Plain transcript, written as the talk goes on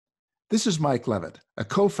This is Mike Levitt, a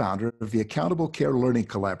co-founder of the Accountable Care Learning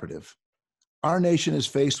Collaborative. Our nation is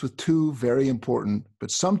faced with two very important,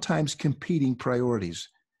 but sometimes competing priorities.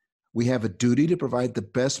 We have a duty to provide the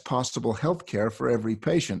best possible health care for every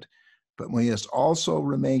patient, but we must also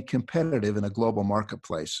remain competitive in a global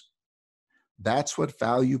marketplace. That's what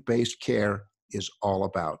value-based care is all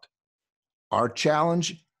about. Our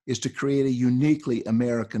challenge is to create a uniquely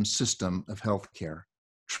American system of health care.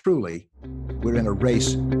 Truly, we're in a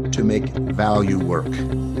race to make value work.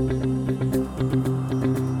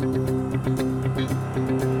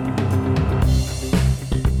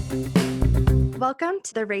 Welcome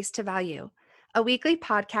to the Race to Value, a weekly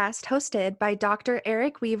podcast hosted by Dr.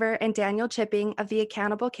 Eric Weaver and Daniel Chipping of the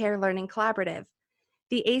Accountable Care Learning Collaborative.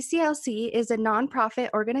 The ACLC is a nonprofit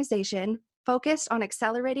organization focused on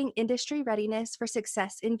accelerating industry readiness for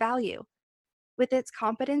success in value. With its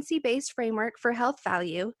competency-based framework for health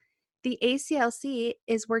value, the ACLC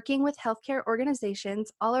is working with healthcare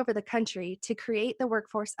organizations all over the country to create the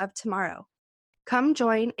workforce of tomorrow. Come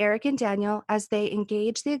join Eric and Daniel as they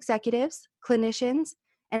engage the executives, clinicians,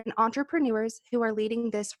 and entrepreneurs who are leading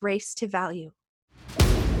this race to value.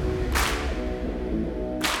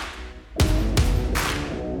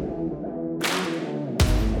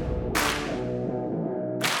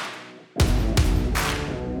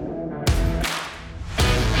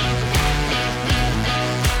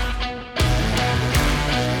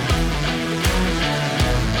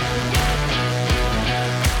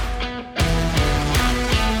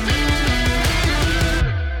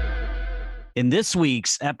 In this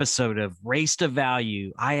week's episode of Race to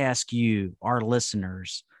Value, I ask you, our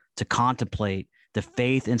listeners, to contemplate the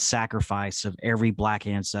faith and sacrifice of every Black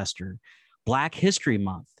ancestor. Black History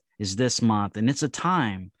Month is this month, and it's a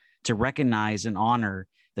time to recognize and honor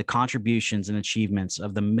the contributions and achievements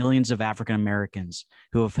of the millions of African Americans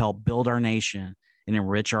who have helped build our nation and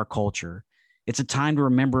enrich our culture. It's a time to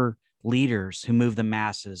remember leaders who moved the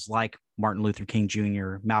masses like Martin Luther King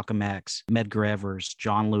Jr., Malcolm X, Medgar Evers,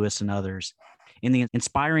 John Lewis, and others, in the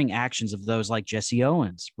inspiring actions of those like Jesse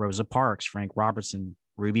Owens, Rosa Parks, Frank Robertson,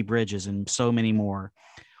 Ruby Bridges, and so many more.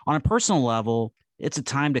 On a personal level, it's a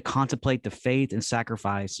time to contemplate the faith and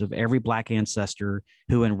sacrifice of every Black ancestor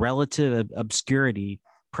who, in relative obscurity,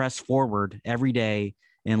 pressed forward every day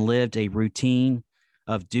and lived a routine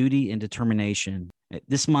of duty and determination.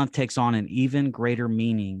 This month takes on an even greater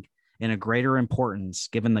meaning and a greater importance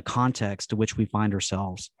given the context to which we find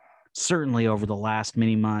ourselves. Certainly over the last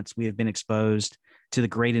many months, we have been exposed to the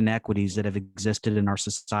great inequities that have existed in our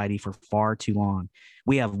society for far too long.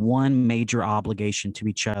 We have one major obligation to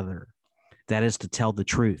each other, that is to tell the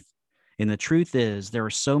truth. And the truth is there are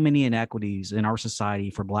so many inequities in our society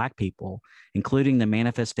for Black people, including the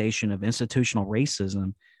manifestation of institutional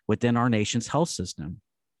racism within our nation's health system.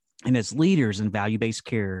 And as leaders in value-based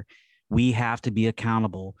care, we have to be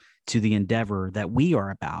accountable to the endeavor that we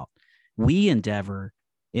are about. We endeavor,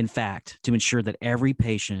 in fact, to ensure that every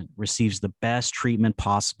patient receives the best treatment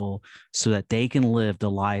possible so that they can live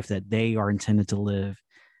the life that they are intended to live,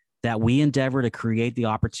 that we endeavor to create the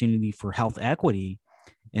opportunity for health equity,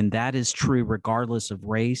 and that is true regardless of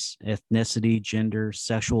race, ethnicity, gender,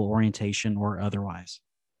 sexual orientation, or otherwise.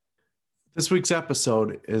 This week's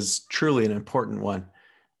episode is truly an important one.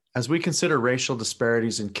 As we consider racial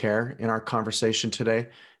disparities in care in our conversation today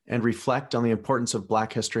and reflect on the importance of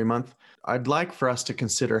Black History Month, I'd like for us to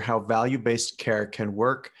consider how value-based care can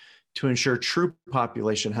work to ensure true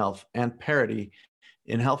population health and parity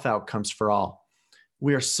in health outcomes for all.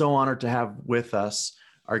 We are so honored to have with us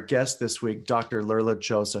our guest this week, Dr. Lerla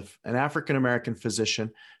Joseph, an African-American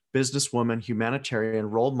physician, businesswoman, humanitarian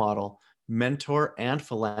role model, mentor, and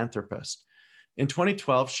philanthropist. In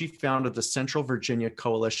 2012, she founded the Central Virginia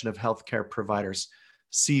Coalition of Healthcare Providers,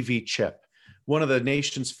 CV-CHIP, one of the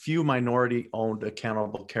nation's few minority-owned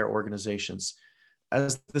accountable care organizations.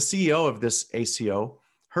 As the CEO of this ACO,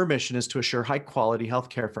 her mission is to assure high-quality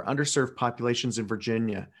healthcare for underserved populations in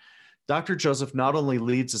Virginia. Dr. Joseph not only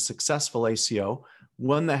leads a successful ACO,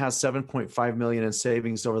 one that has $7.5 million in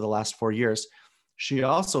savings over the last 4 years, she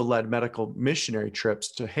also led medical missionary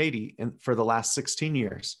trips to Haiti for the last 16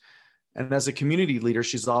 years. And as a community leader,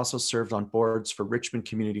 she's also served on boards for Richmond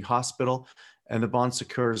Community Hospital and the Bon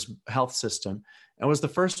Secours Health System, and was the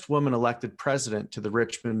first woman elected president to the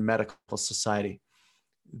Richmond Medical Society.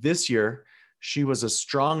 This year, she was a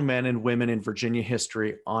Strong Men and Women in Virginia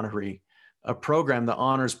History honoree, a program that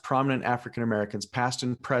honors prominent African Americans, past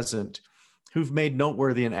and present, who've made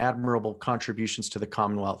noteworthy and admirable contributions to the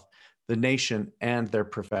Commonwealth, the nation, and their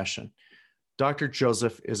profession. Dr.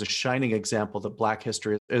 Joseph is a shining example that Black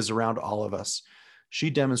history is around all of us.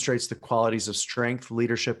 She demonstrates the qualities of strength,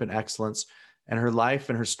 leadership, and excellence and her life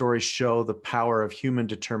and her story show the power of human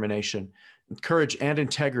determination, courage, and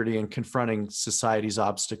integrity in confronting society's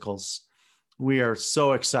obstacles. We are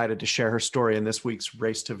so excited to share her story in this week's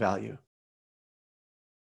Race to Value.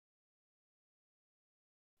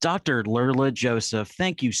 Dr. Lerla Joseph,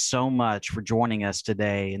 thank you so much for joining us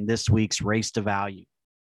today in this week's Race to Value.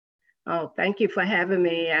 Oh, thank you for having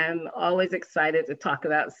me. I'm always excited to talk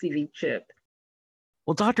about CV CHIP.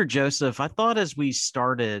 Well, Dr. Joseph, I thought as we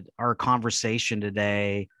started our conversation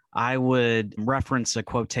today, I would reference a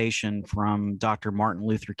quotation from Dr. Martin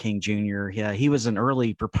Luther King Jr. He was an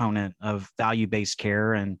early proponent of value-based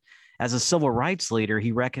care, and as a civil rights leader,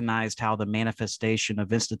 he recognized how the manifestation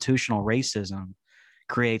of institutional racism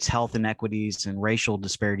creates health inequities and racial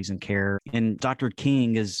disparities in care. And Dr.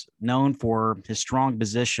 King is known for his strong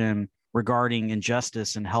position regarding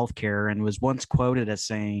injustice in healthcare and was once quoted as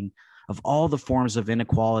saying, "Of all the forms of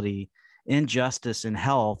inequality, injustice in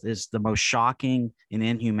health is the most shocking and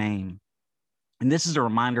inhumane." And this is a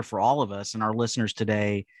reminder for all of us and our listeners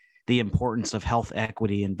today, the importance of health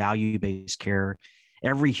equity and value-based care.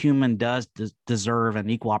 Every human does deserve an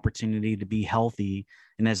equal opportunity to be healthy.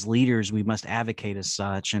 And as leaders, we must advocate as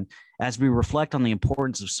such. And as we reflect on the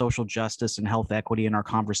importance of social justice and health equity in our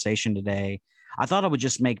conversation today, I thought I would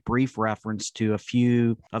just make brief reference to a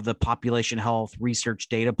few of the population health research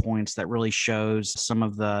data points that really shows some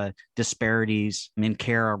of the disparities in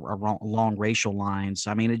care along racial lines.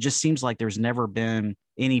 I mean, it just seems like there's never been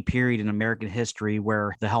any period in American history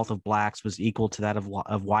where the health of Blacks was equal to that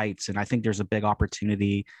of whites. And I think there's a big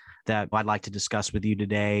opportunity that I'd like to discuss with you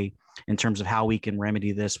today in terms of how we can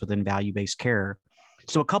remedy this within value-based care.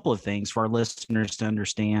 So a couple of things for our listeners to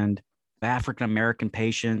understand. African American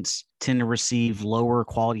patients tend to receive lower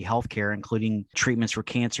quality health care, including treatments for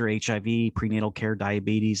cancer, HIV, prenatal care,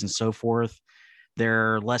 diabetes, and so forth.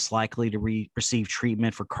 They're less likely to receive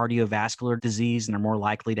treatment for cardiovascular disease, and they're more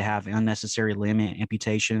likely to have unnecessary limb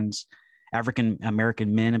amputations. African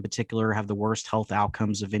American men in particular have the worst health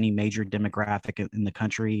outcomes of any major demographic in the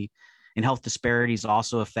country. And health disparities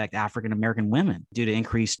also affect African American women due to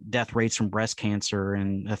increased death rates from breast cancer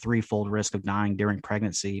and a threefold risk of dying during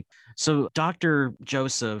pregnancy. So, Dr.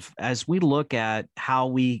 Joseph, as we look at how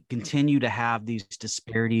we continue to have these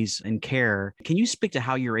disparities in care, can you speak to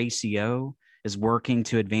how your ACO is working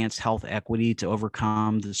to advance health equity to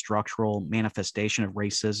overcome the structural manifestation of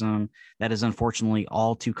racism that is unfortunately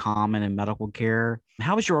all too common in medical care?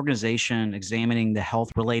 How is your organization examining the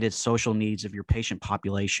health-related social needs of your patient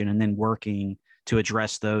population and then working to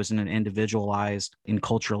address those in an individualized and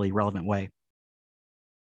culturally relevant way?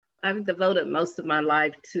 I've devoted most of my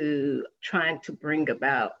life to trying to bring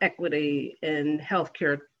about equity in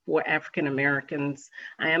healthcare for African Americans.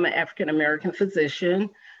 I am an African American physician.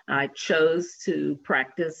 I chose to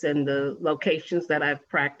practice in the locations that I've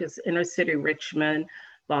practiced, inner city Richmond,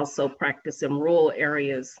 I've also practiced in rural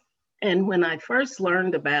areas. And when I first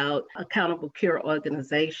learned about accountable care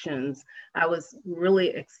organizations, I was really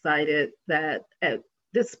excited that at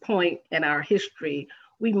this point in our history,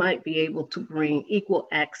 we might be able to bring equal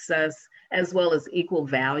access as well as equal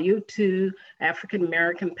value to African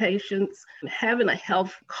American patients. Having a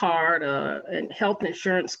health card, a health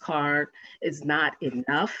insurance card is not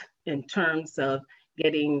enough in terms of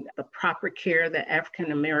getting the proper care that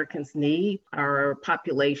African Americans need. Our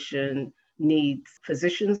population needs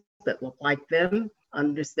physicians that look like them,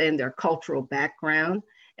 understand their cultural background,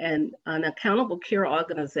 and an accountable care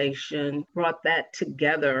organization brought that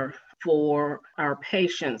together for our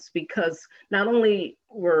patients, because not only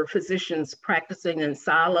were physicians practicing in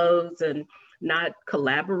silos and not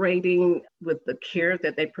collaborating with the care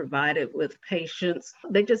that they provided with patients,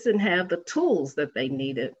 they just didn't have the tools that they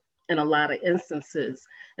needed in a lot of instances.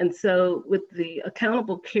 And so with the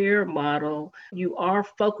accountable care model, you are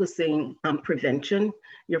focusing on prevention,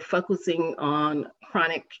 you're focusing on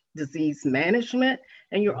chronic disease management,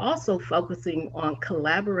 and you're also focusing on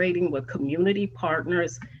collaborating with community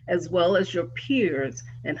partners as well as your peers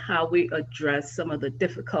and how we address some of the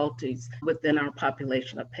difficulties within our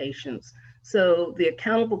population of patients. So the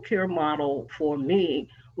accountable care model for me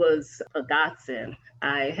was a godsend.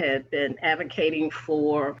 I had been advocating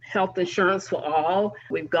for health insurance for all.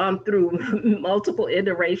 We've gone through multiple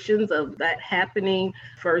iterations of that happening.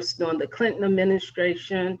 First during the Clinton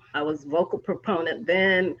administration, I was vocal proponent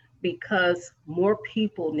then, because more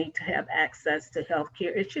people need to have access to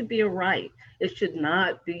healthcare. It should be a right. It should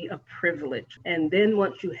not be a privilege. And then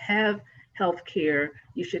once you have healthcare,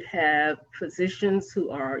 you should have physicians who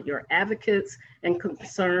are your advocates and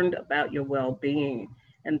concerned about your well-being.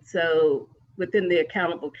 And so within the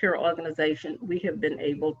Accountable Care Organization, we have been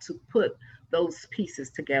able to put those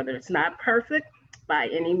pieces together. It's not perfect by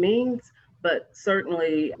any means, but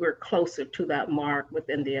certainly we're closer to that mark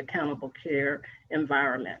within the accountable care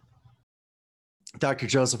environment. Dr.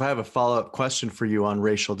 Joseph, I have a follow-up question for you on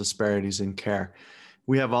racial disparities in care.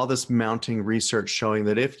 We have all this mounting research showing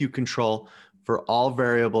that if you control for all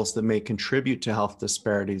variables that may contribute to health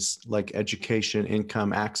disparities, like education,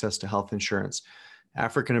 income, access to health insurance,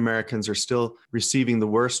 African Americans are still receiving the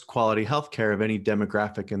worst quality health care of any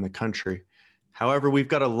demographic in the country. However, we've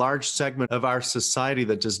got a large segment of our society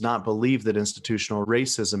that does not believe that institutional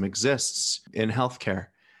racism exists in healthcare.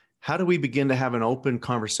 How do we begin to have an open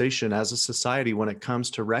conversation as a society when it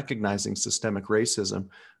comes to recognizing systemic racism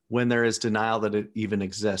when there is denial that it even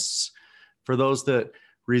exists? For those that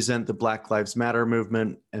resent the Black Lives Matter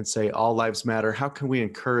movement and say all lives matter, how can we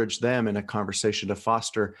encourage them in a conversation to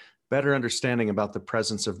foster better understanding about the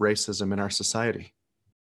presence of racism in our society?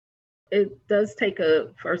 It does take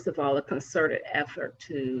first of all, a concerted effort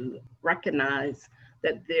to recognize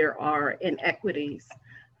that there are inequities.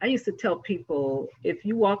 I used to tell people, if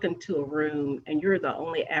you walk into a room and you're the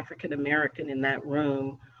only African American in that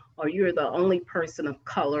room, or you're the only person of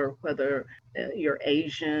color, whether you're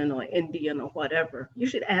Asian or Indian or whatever, you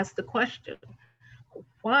should ask the question,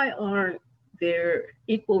 why aren't there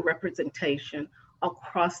equal representation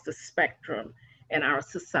across the spectrum in our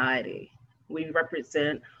society? We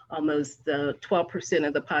represent almost 12%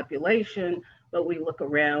 of the population, but we look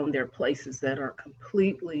around, there are places that are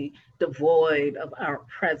completely devoid of our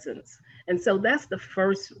presence. And so that's the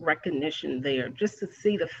first recognition there, just to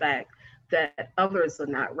see the fact that others are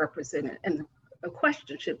not represented. And a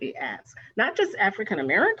question should be asked, not just African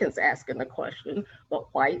Americans asking the question,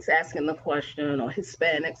 but whites asking the question, or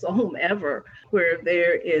Hispanics, or whomever, where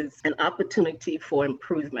there is an opportunity for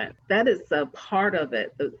improvement. That is a part of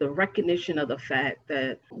it, the recognition of the fact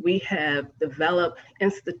that we have developed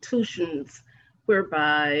institutions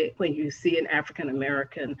whereby when you see an African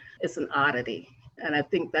American, it's an oddity. And I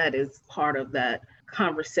think that is part of that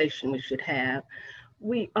conversation we should have.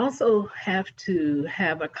 We also have to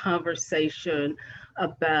have a conversation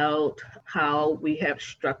about how we have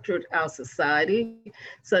structured our society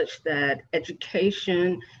such that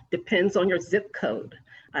education depends on your zip code.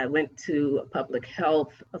 I went to a public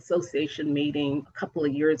health association meeting a couple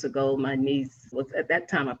of years ago. My niece was at that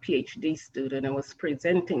time a PhD student and was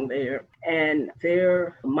presenting there. And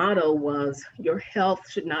their motto was, your health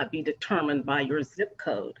should not be determined by your zip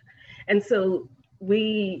code. And so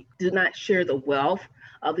we do not share the wealth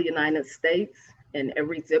of the United States in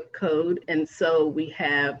every zip code. And so we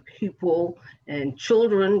have people and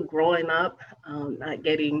children growing up not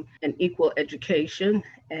getting an equal education.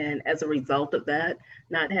 And as a result of that,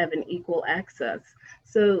 not having equal access.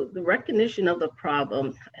 So the recognition of the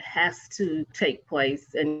problem has to take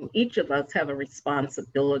place. And each of us have a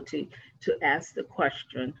responsibility to ask the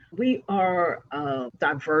question. We are a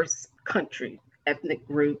diverse country, ethnic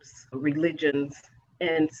groups, religions.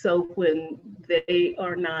 And so when they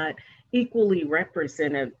are not equally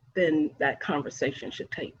represented, then that conversation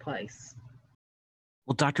should take place.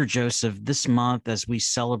 Well, Dr. Joseph, this month, as we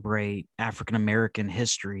celebrate African American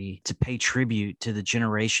history to pay tribute to the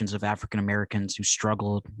generations of African Americans who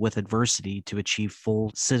struggled with adversity to achieve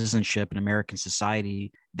full citizenship in American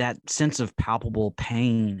society, that sense of palpable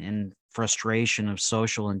pain and frustration of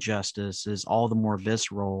social injustice is all the more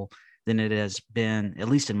visceral than it has been, at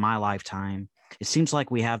least in my lifetime. It seems like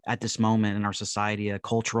we have at this moment in our society a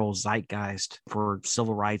cultural zeitgeist for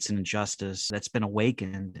civil rights and injustice that's been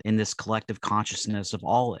awakened in this collective consciousness of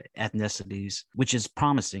all ethnicities, which is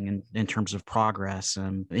promising in terms of progress.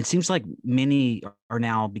 It seems like many are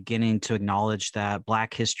now beginning to acknowledge that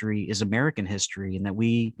Black history is American history and that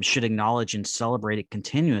we should acknowledge and celebrate it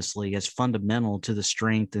continuously as fundamental to the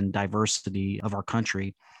strength and diversity of our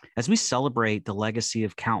country. As we celebrate the legacy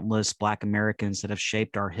of countless Black Americans that have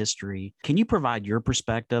shaped our history, can you provide your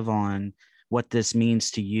perspective on what this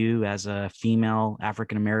means to you as a female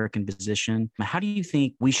African American physician? How do you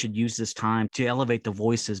think we should use this time to elevate the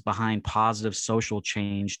voices behind positive social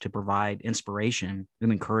change to provide inspiration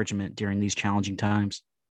and encouragement during these challenging times?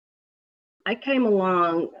 I came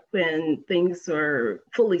along when things were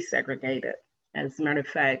fully segregated. As a matter of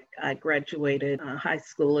fact, I graduated high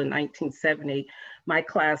school in 1970. My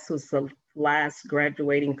class was the last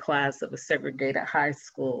graduating class of a segregated high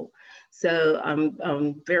school. So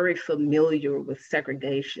I'm very familiar with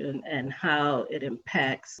segregation and how it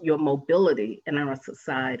impacts your mobility in our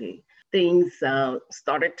society. Things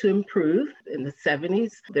started to improve in the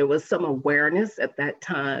 70s. There was some awareness at that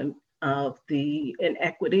time of the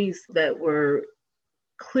inequities that were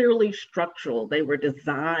clearly structural. They were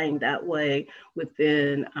designed that way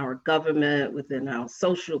within our government, within our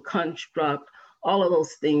social construct, All of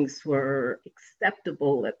those things were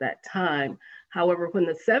acceptable at that time. However, when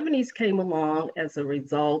the 70s came along as a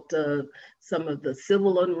result of some of the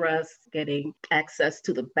civil unrest, getting access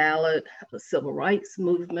to the ballot, the civil rights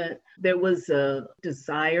movement, there was a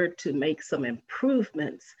desire to make some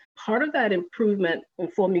improvements. Part of that improvement,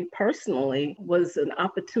 and for me personally, was an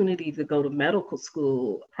opportunity to go to medical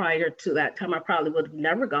school. Prior to that time, I probably would have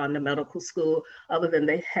never gone to medical school other than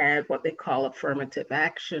they had what they call affirmative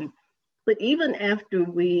action. But even after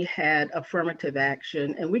we had affirmative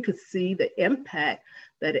action and we could see the impact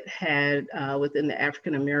that it had within the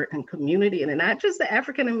African American community, and not just the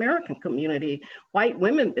African American community, white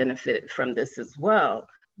women benefited from this as well.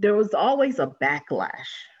 There was always a backlash.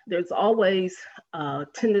 There's always a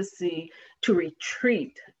tendency to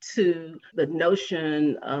retreat to the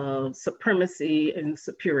notion of supremacy and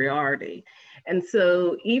superiority. And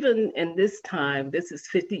so even in this time, this is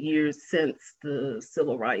 50 years since the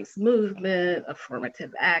civil rights movement,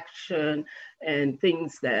 affirmative action, and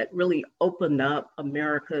things that really opened up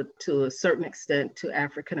America to a certain extent to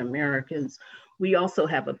African Americans, we also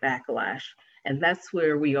have a backlash. And that's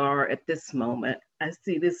where we are at this moment. I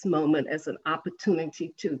see this moment as an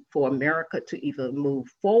opportunity for America to either move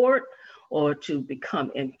forward or to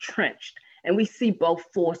become entrenched. And we see both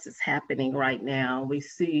forces happening right now. We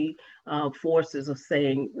see forces of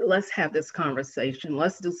saying, let's have this conversation,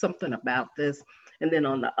 let's do something about this. And then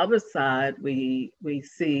on the other side, we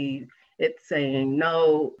see it saying,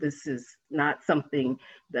 no, this is not something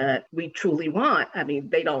that we truly want. I mean,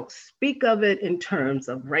 they don't speak of it in terms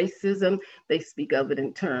of racism. They speak of it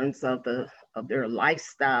in terms of their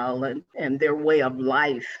lifestyle and their way of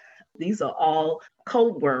life. These are all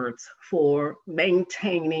code words for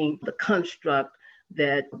maintaining the construct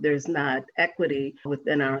that there's not equity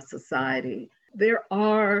within our society. There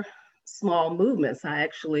are small movements. I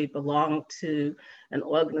actually belong to an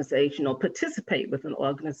organization or participate with an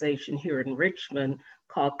organization here in Richmond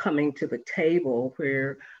called Coming to the Table,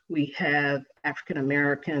 where we have African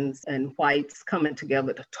Americans and whites coming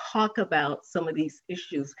together to talk about some of these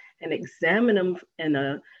issues and examine them in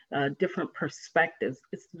a different perspectives.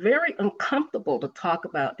 It's very uncomfortable to talk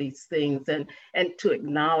about these things and to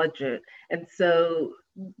acknowledge it. And so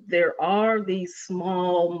there are these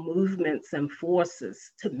small movements and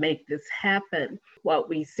forces to make this happen. What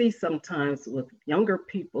we see sometimes with younger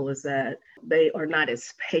people is that they are not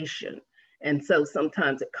as patient. And so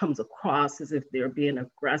sometimes it comes across as if they're being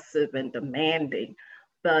aggressive and demanding.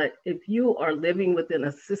 But if you are living within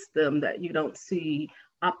a system that you don't see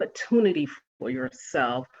opportunity for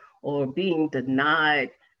yourself or being denied,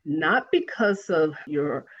 not because of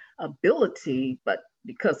your ability, but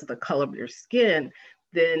because of the color of your skin,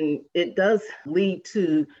 then it does lead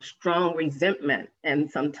to strong resentment.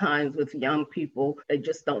 And sometimes with young people, they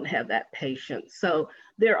just don't have that patience. So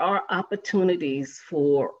there are opportunities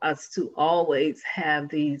for us to always have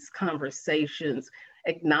these conversations,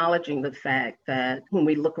 acknowledging the fact that when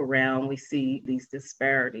we look around, we see these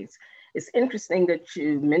disparities. It's interesting that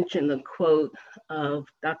you mentioned the quote of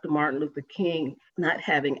Dr. Martin Luther King not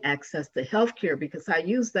having access to healthcare, because I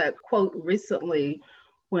used that quote recently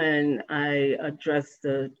when I addressed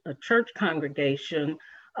a church congregation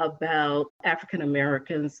about African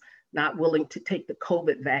Americans not willing to take the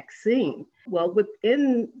COVID vaccine. Well,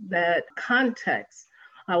 within that context,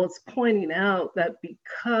 I was pointing out that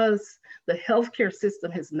because the healthcare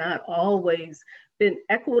system has not always been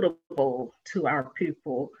equitable to our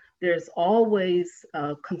people, there's always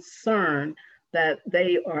a concern that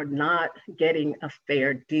they are not getting a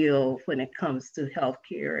fair deal when it comes to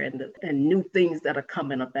healthcare and new things that are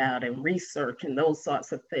coming about and research and those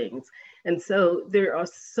sorts of things. And so there are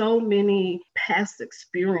so many past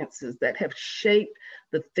experiences that have shaped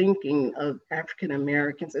the thinking of African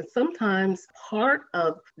Americans. And sometimes part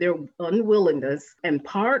of their unwillingness and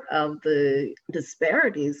part of the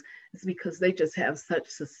disparities is because they just have such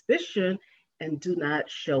suspicion and do not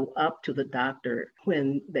show up to the doctor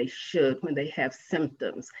when they should, when they have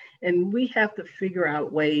symptoms. And we have to figure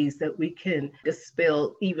out ways that we can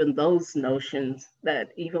dispel even those notions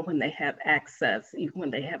that even when they have access, even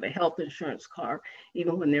when they have a health insurance card,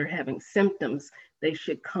 even when they're having symptoms, they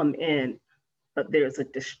should come in, but there's a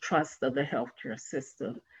distrust of the healthcare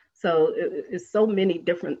system. So it's so many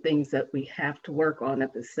different things that we have to work on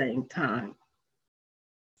at the same time.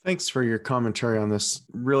 Thanks for your commentary on this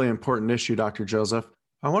really important issue, Dr. Joseph.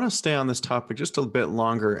 I want to stay on this topic just a bit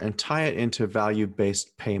longer and tie it into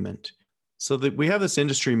value-based payment. So that we have this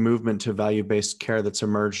industry movement to value-based care that's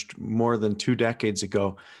emerged more than 2 decades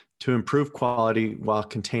ago to improve quality while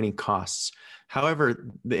containing costs. However,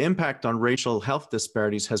 the impact on racial health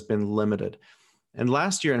disparities has been limited. And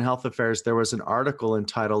last year in Health Affairs, there was an article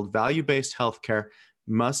entitled Value-Based Healthcare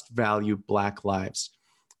Must Value Black Lives.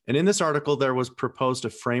 And in this article, there was proposed a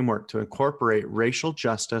framework to incorporate racial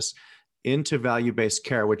justice into value-based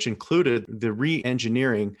care, which included the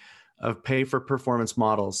re-engineering of pay-for-performance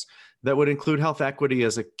models that would include health equity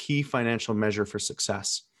as a key financial measure for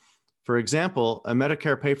success. For example, a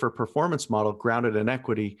Medicare pay-for-performance model grounded in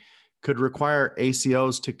equity could require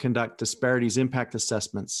ACOs to conduct disparities impact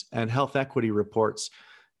assessments and health equity reports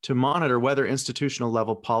to monitor whether institutional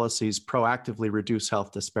level policies proactively reduce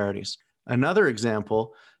health disparities. Another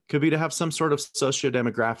example could be to have some sort of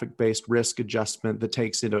socio-demographic based risk adjustment that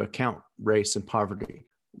takes into account race and poverty.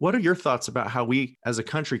 What are your thoughts about how we as a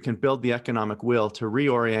country can build the economic will to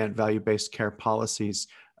reorient value-based care policies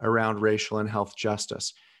around racial and health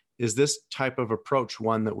justice? Is this type of approach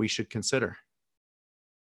one that we should consider?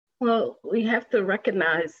 Well, we have to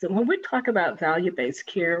recognize that when we talk about value-based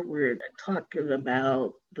care, we're talking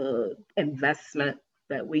about the investment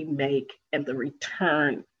that we make and the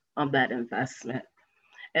return on that investment.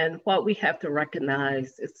 And what we have to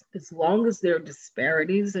recognize is as long as there are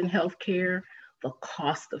disparities in healthcare, the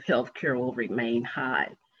cost of healthcare will remain high.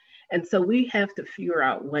 And so we have to figure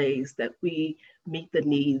out ways that we meet the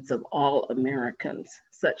needs of all Americans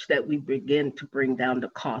such that we begin to bring down the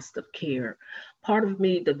cost of care. Part of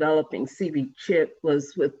me developing CV CHIP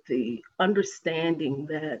was with the understanding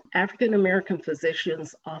that African American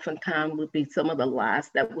physicians oftentimes would be some of the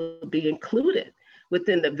last that would be included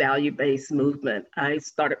within the value-based movement. I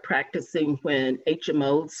started practicing when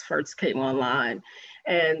HMOs first came online,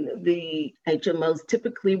 and the HMOs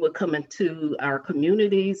typically would come into our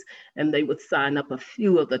communities and they would sign up a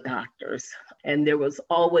few of the doctors. And there was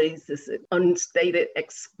always this unstated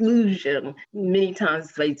exclusion, many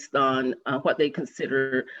times based on what they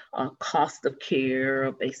consider cost of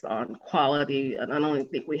care, based on quality. And I don't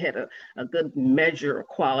think we had a good measure of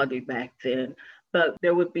quality back then. But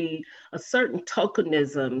there would be a certain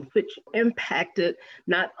tokenism which impacted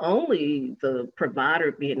not only the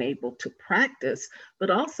provider being able to practice, but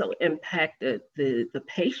also impacted the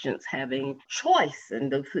patients having choice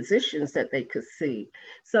and the physicians that they could see.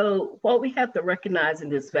 So what we have to recognize in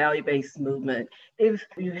this value-based movement, if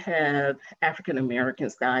you have African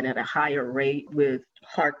Americans dying at a higher rate with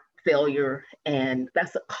heart failure, and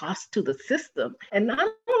that's a cost to the system. And not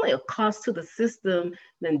only a cost to the system,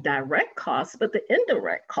 then direct costs, but the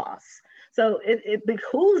indirect costs. So it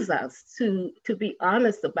behooves us to be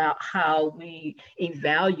honest about how we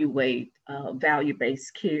evaluate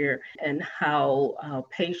value-based care and how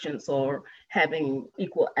patients are having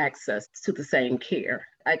equal access to the same care.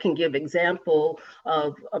 I can give example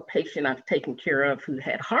of a patient I've taken care of who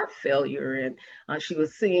had heart failure, and she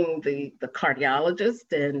was seeing the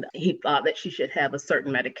cardiologist, and he thought that she should have a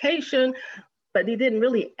certain medication, but he didn't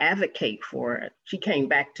really advocate for it. She came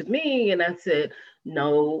back to me and I said,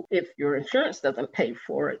 no, if your insurance doesn't pay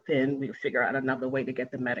for it, then we'll figure out another way to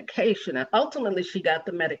get the medication. And ultimately she got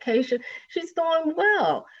the medication. She's doing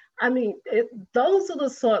well. I mean, those are the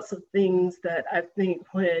sorts of things that I think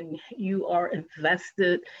when you are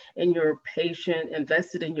invested in your patient,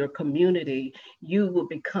 invested in your community, you will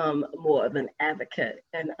become more of an advocate.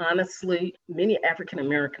 And honestly, many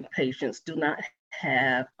African-American patients do not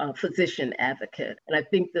have a physician advocate. And I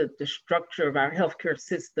think that the structure of our healthcare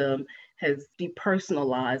system has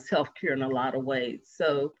depersonalized healthcare in a lot of ways.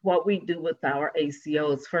 So what we do with our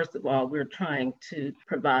ACOs, first of all, we're trying to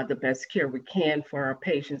provide the best care we can for our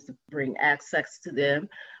patients to bring access to them.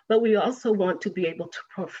 But we also want to be able to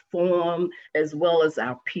perform as well as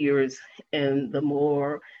our peers in the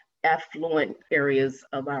more affluent areas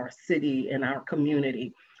of our city and our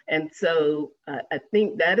community. And so I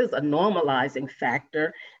think that is a normalizing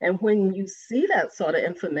factor. And when you see that sort of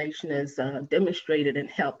information is demonstrated in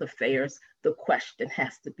health affairs, the question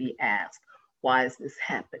has to be asked, why is this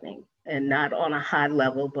happening? And not on a high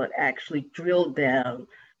level, but actually drill down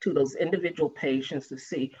to those individual patients to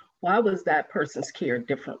see why was that person's care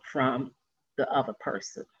different from the other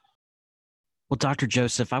person. Well, Dr.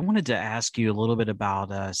 Joseph, I wanted to ask you a little bit about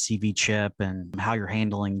CV CHIP and how you're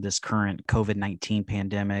handling this current COVID-19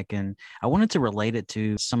 pandemic. And I wanted to relate it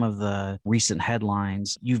to some of the recent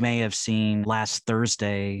headlines. You may have seen last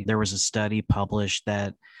Thursday, there was a study published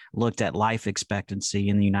that looked at life expectancy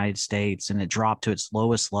in the United States, and it dropped to its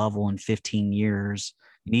lowest level in 15 years,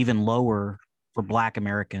 and even lower for Black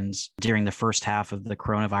Americans during the first half of the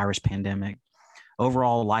coronavirus pandemic.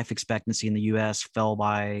 Overall, life expectancy in the U.S. fell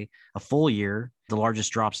by a full year, the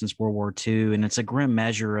largest drop since World War II, and it's a grim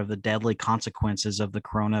measure of the deadly consequences of the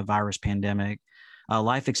coronavirus pandemic.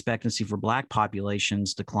 Life expectancy for Black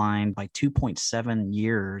populations declined by 2.7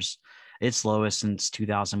 years, its lowest since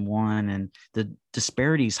 2001. And the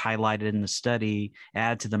disparities highlighted in the study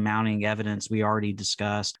add to the mounting evidence we already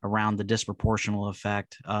discussed around the disproportional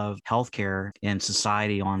effect of healthcare in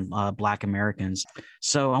society on Black Americans.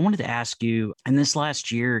 So I wanted to ask you, in this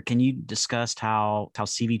last year, can you discuss how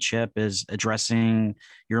CV CHIP is addressing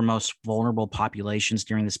your most vulnerable populations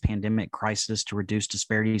during this pandemic crisis to reduce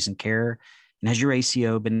disparities in care? And has your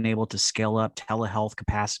ACO been able to scale up telehealth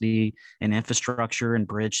capacity and infrastructure and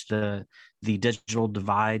bridge the digital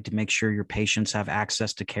divide to make sure your patients have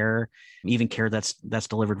access to care, even care that's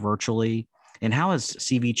delivered virtually? And how has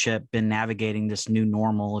CV CHIP been navigating this new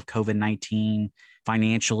normal of COVID-19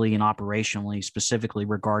 financially and operationally, specifically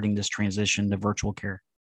regarding this transition to virtual care?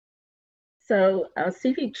 So our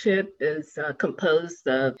CV CHIP is composed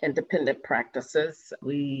of independent practices.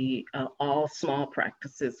 We all small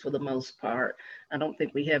practices for the most part. I don't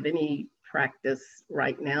think we have any practice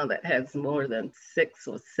right now that has more than 6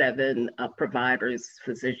 or 7 providers,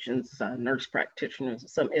 physicians, nurse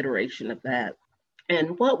practitioners, some iteration of that.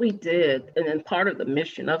 And what we did, and then part of the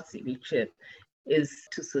mission of CV CHIP, is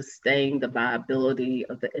to sustain the viability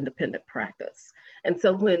of the independent practice. And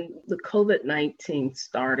so when the COVID-19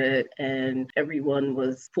 started and everyone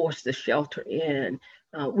was forced to shelter in,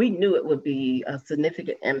 we knew it would be a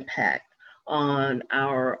significant impact on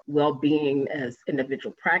our well-being as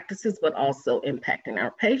individual practices, but also impacting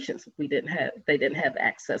our patients. They didn't have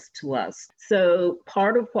access to us. So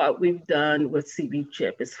part of what we've done with CV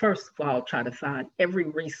CHIP is, first of all, try to find every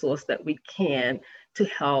resource that we can to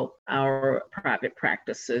help our private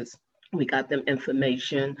practices. We got them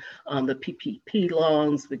information on the PPP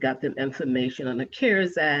loans. We got them information on the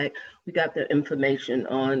CARES Act. We got them information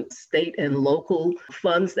on state and local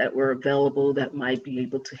funds that were available that might be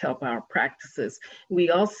able to help our practices. We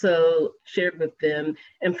also shared with them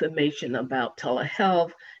information about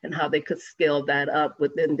telehealth and how they could scale that up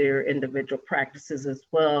within their individual practices as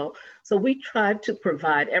well. So we tried to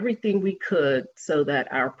provide everything we could so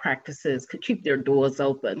that our practices could keep their doors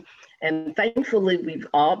open. And thankfully, we've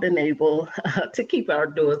all been able to keep our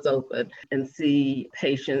doors open and see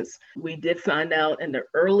patients. We did find out in the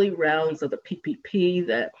early rounds of the PPP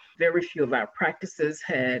that very few of our practices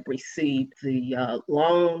had received the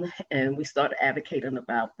loan, and we started advocating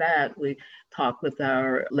about that. We talked with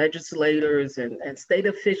our legislators and state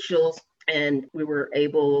officials, and we were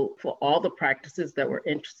able, for all the practices that were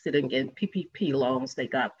interested in getting PPP loans, they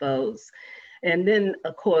got those. And then,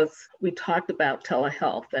 of course, we talked about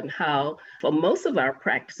telehealth and how for most of our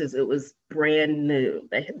practices, it was brand new.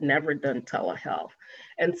 They had never done telehealth.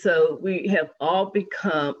 And so we have all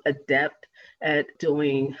become adept at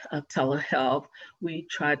doing telehealth. We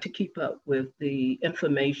tried to keep up with the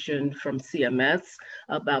information from CMS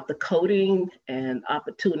about the coding and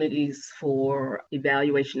opportunities for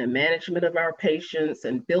evaluation and management of our patients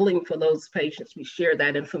and billing for those patients. We share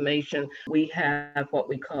that information. We have what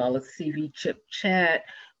we call a CV CHIP chat,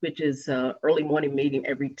 which is an early morning meeting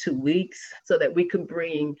every 2 weeks, so that we can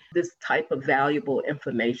bring this type of valuable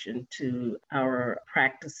information to our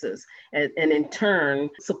practices and in turn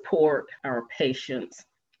support our patients.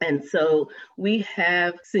 And so we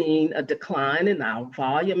have seen a decline in our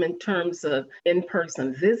volume in terms of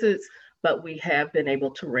in-person visits, but we have been able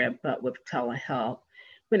to ramp up with telehealth.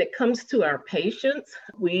 When it comes to our patients,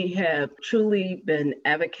 we have truly been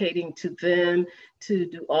advocating to them to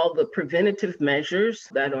do all the preventative measures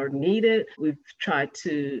that are needed. We've tried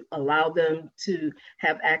to allow them to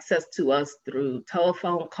have access to us through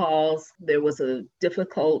telephone calls. There was a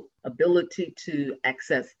difficult ability to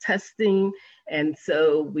access testing. And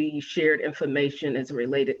so we shared information as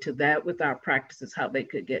related to that with our practices, how they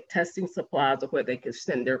could get testing supplies or where they could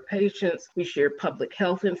send their patients. We shared public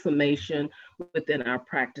health information within our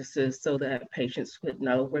practices so that patients would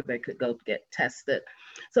know where they could go to get tested.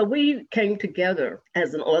 So we came together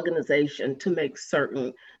as an organization to make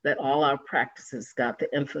certain that all our practices got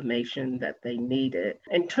the information that they needed.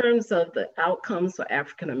 In terms of the outcomes for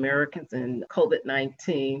African Americans in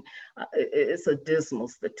COVID-19, it's a dismal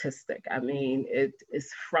statistic. I mean, it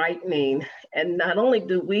is frightening. And not only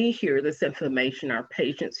do we hear this information, our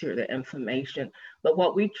patients hear the information, but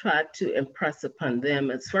what we try to impress upon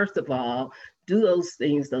them is, first of all, do those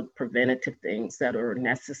things, the preventative things that are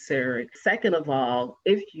necessary. Second of all,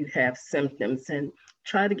 if you have symptoms, and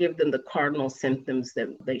try to give them the cardinal symptoms that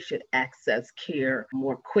they should access care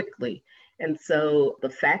more quickly. And so the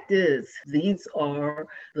fact is, these are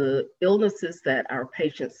the illnesses that our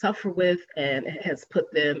patients suffer with, and it has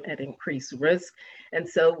put them at increased risk. And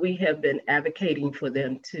so we have been advocating for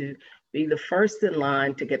them to be the first in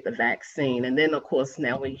line to get the vaccine. And then, of course,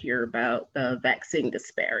 now we hear about vaccine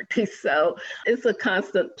disparities. So it's a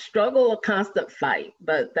constant struggle, a constant fight,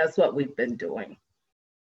 but that's what we've been doing.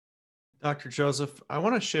 Dr. Joseph, I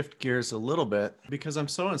want to shift gears a little bit because I'm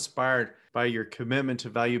so inspired by your commitment to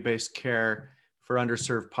value-based care for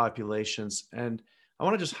underserved populations. And I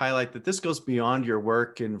want to just highlight that this goes beyond your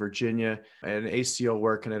work in Virginia and ACO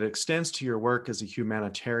work, and it extends to your work as a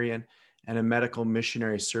humanitarian and a medical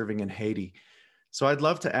missionary serving in Haiti. So I'd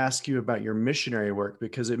love to ask you about your missionary work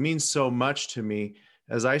because it means so much to me,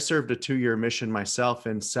 as I served a 2-year mission myself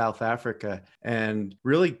in South Africa and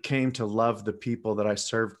really came to love the people that I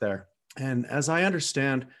served there. And as I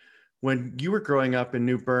understand, when you were growing up in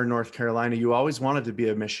New Bern, North Carolina, you always wanted to be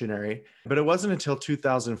a missionary, but it wasn't until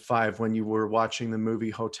 2005 when you were watching the movie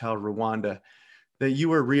Hotel Rwanda that you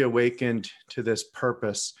were reawakened to this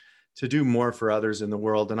purpose to do more for others in the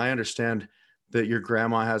world. And I understand that your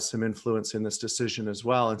grandma has some influence in this decision as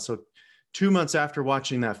well. And so 2 months after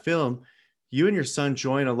watching that film, you and your son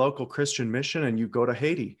join a local Christian mission and you go to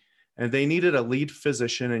Haiti. And they needed a lead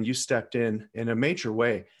physician and you stepped in a major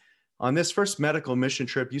way. On this first medical mission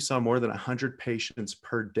trip, you saw more than 100 patients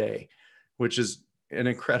per day, which is an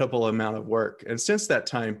incredible amount of work. And since that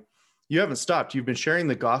time, you haven't stopped. You've been sharing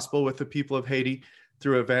the gospel with the people of Haiti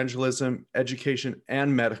through evangelism, education,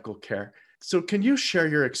 and medical care. So can you share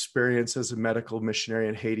your experience as a medical missionary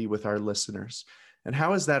in Haiti with our listeners? And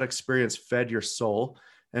how has that experience fed your soul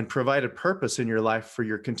and provided purpose in your life for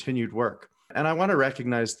your continued work? And I want to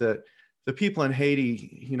recognize that the people in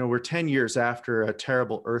Haiti, we're 10 years after a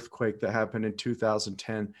terrible earthquake that happened in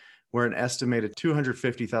 2010, where an estimated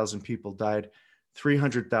 250,000 people died,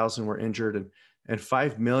 300,000 were injured, and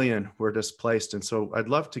 5 million were displaced. And so I'd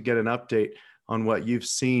love to get an update on what you've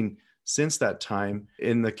seen since that time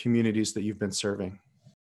in the communities that you've been serving.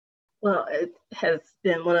 Well, it has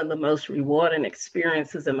been one of the most rewarding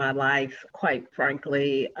experiences in my life. Quite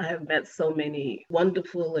frankly, I have met so many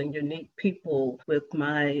wonderful and unique people with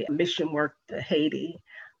my mission work to Haiti.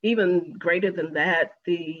 Even greater than that,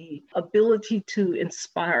 the ability to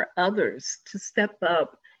inspire others to step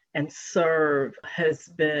up and serve has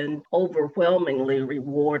been overwhelmingly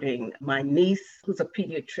rewarding. My niece, who's a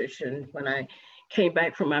pediatrician, when I came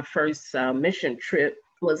back from my first mission trip,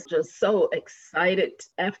 was just so excited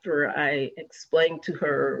after I explained to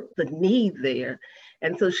her the need there.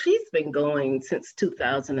 And so she's been going since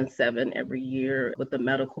 2007 every year with the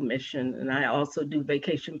medical mission. And I also do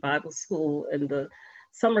vacation Bible school in the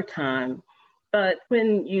summertime. But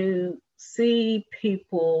when you see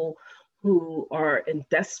people who are in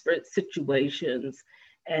desperate situations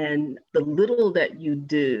and the little that you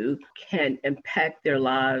do can impact their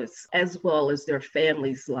lives as well as their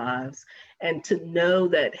families' lives. And to know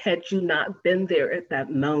that had you not been there at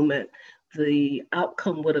that moment, the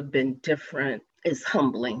outcome would have been different is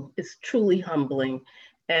humbling. It's truly humbling.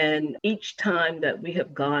 And each time that we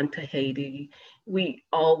have gone to Haiti, we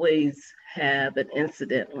always have an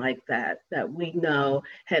incident like that we know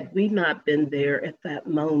had we not been there at that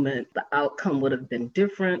moment, the outcome would have been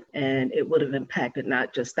different and it would have impacted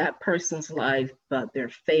not just that person's life, but their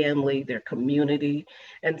family, their community.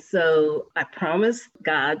 And so I promised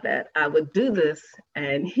God that I would do this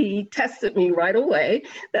and he tested me right away.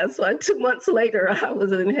 That's why 2 months later I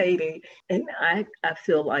was in Haiti. And I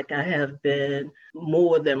feel like I have been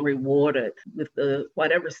more than rewarded with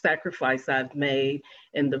whatever sacrifice I've made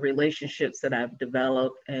and the relationships that I've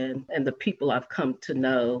developed and the people I've come to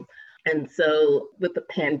know. And so with the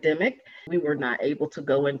pandemic, we were not able to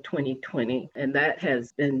go in 2020. And that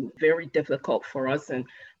has been very difficult for us and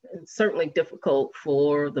certainly difficult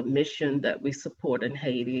for the mission that we support in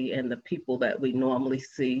Haiti and the people that we normally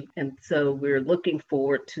see. And so we're looking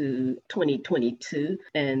forward to 2022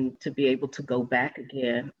 and to be able to go back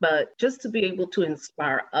again. But just to be able to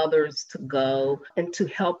inspire others to go and to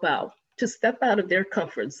help out, to step out of their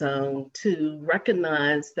comfort zone, to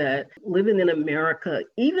recognize that living in America,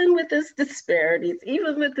 even with its disparities,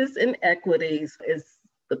 even with its inequities, is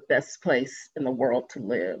the best place in the world to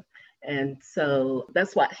live. And so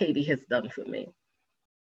that's what Haiti has done for me.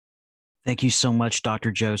 Thank you so much,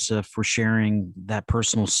 Dr. Joseph, for sharing that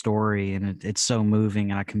personal story. And it's so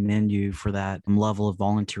moving. And I commend you for that level of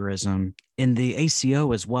volunteerism In the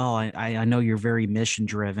ACO as well, I know you're very mission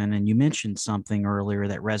driven, and you mentioned something earlier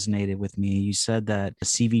that resonated with me. You said that the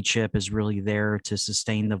CV chip is really there to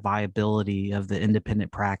sustain the viability of the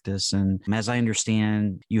independent practice. And as I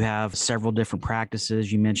understand, you have several different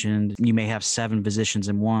practices. You mentioned you may have 7 physicians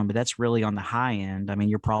in one, but that's really on the high end. I mean,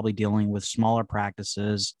 you're probably dealing with smaller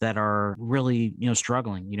practices that are really,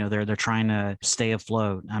 struggling. They're trying to stay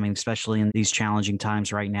afloat. I mean, especially in these challenging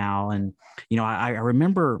times right now. And I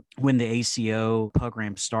remember when the ACO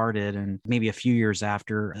program started, and maybe a few years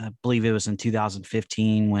after, I believe it was in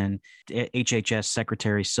 2015, when HHS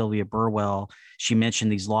Secretary Sylvia Burwell, she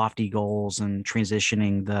mentioned these lofty goals and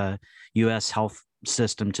transitioning the U.S. health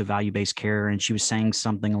system to value-based care. And she was saying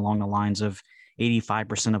something along the lines of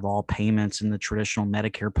 85% of all payments in the traditional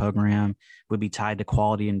Medicare program would be tied to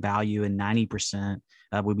quality and value, and 90%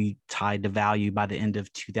 would be tied to value by the end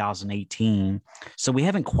of 2018. So we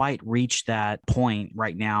haven't quite reached that point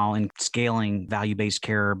right now in scaling value-based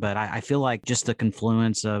care, but I feel like just the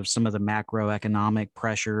confluence of some of the macroeconomic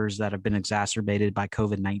pressures that have been exacerbated by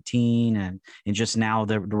COVID-19 and just now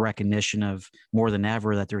the recognition of more than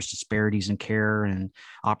ever that there's disparities in care and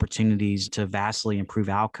opportunities to vastly improve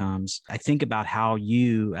outcomes. I think about how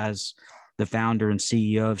you, as the founder and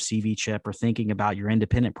CEO of CV Chip, are thinking about your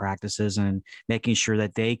independent practices and making sure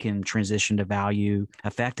that they can transition to value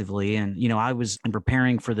effectively. And, I was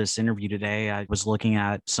preparing for this interview today. I was looking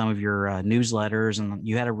at some of your newsletters, and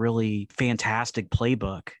you had a really fantastic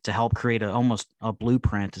playbook to help create almost a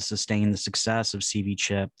blueprint to sustain the success of CV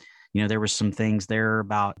Chip. There were some things there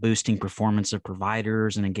about boosting performance of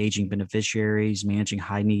providers and engaging beneficiaries, managing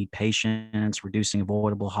high-need patients, reducing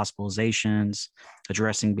avoidable hospitalizations,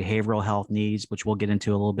 addressing behavioral health needs, which we'll get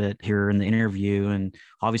into a little bit here in the interview, and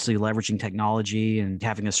obviously leveraging technology and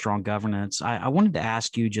having a strong governance. I wanted to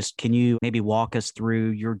ask you, just can you maybe walk us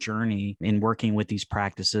through your journey in working with these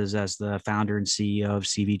practices as the founder and CEO of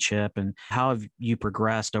CV Chip, and how have you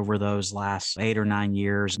progressed over those last 8 or 9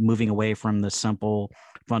 years, moving away from the simple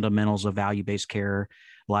fundamentals of value-based care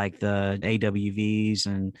like the AWVs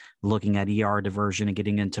and looking at ER diversion and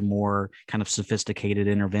getting into more kind of sophisticated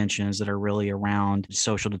interventions that are really around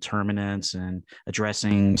social determinants and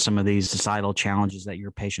addressing some of these societal challenges that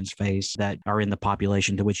your patients face that are in the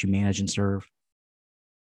population to which you manage and serve?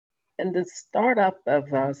 In the startup of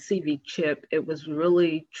CV Chip, it was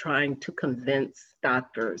really trying to convince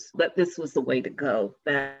doctors that this was the way to go,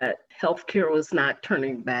 that healthcare was not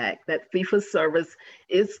turning back, that fee-for-service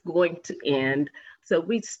is going to end. So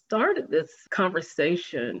we started this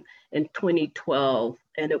conversation in 2012,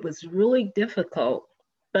 and it was really difficult.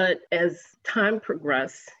 But as time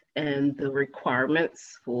progressed and the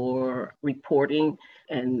requirements for reporting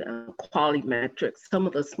and quality metrics, some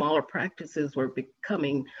of the smaller practices were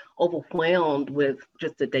becoming overwhelmed with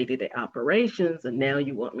just the day-to-day operations. And now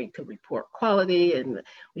you want me to report quality, and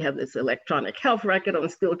we have this electronic health record I'm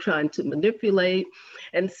still trying to manipulate.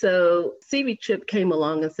 And so CV Chip came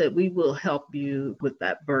along and said, we will help you with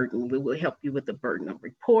that burden. We will help you with the burden of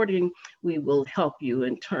reporting. We will help you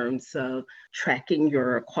in terms of tracking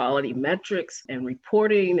your quality metrics and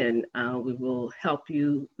reporting, and we will help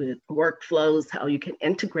you with workflows, how you can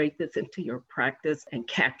integrate this into your practice and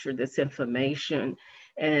capture this information.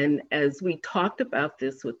 And as we talked about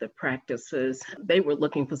this with the practices, they were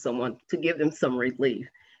looking for someone to give them some relief.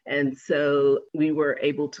 And so we were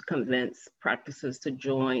able to convince practices to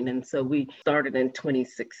join. And so we started in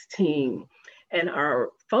 2016. And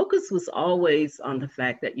our focus was always on the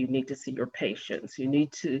fact that you need to see your patients. You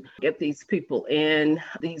need to get these people in.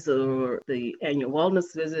 These are the annual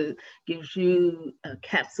wellness visit, gives you a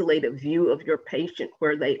capsulated view of your patient,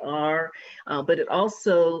 where they are, but it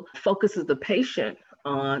also focuses the patient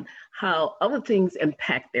on how other things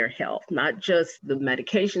impact their health, not just the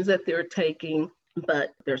medications that they're taking, but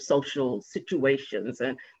their social situations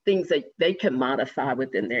and things that they can modify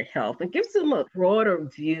within their health, and gives them a broader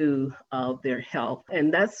view of their health.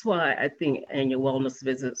 And that's why I think annual wellness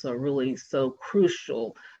visits are really so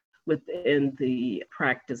crucial within the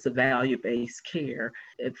practice of value-based care.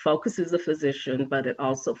 It focuses the physician, but it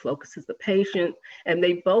also focuses the patient. And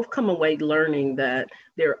they both come away learning that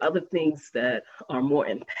there are other things that are more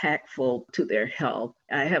impactful to their health.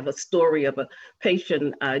 I have a story of a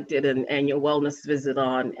patient I did an annual wellness visit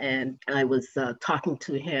on, and I was talking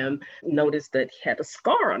to him, noticed that he had a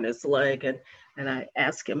scar on his leg, and I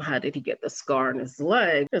asked him, how did he get the scar on his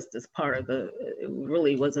leg? Just as part of it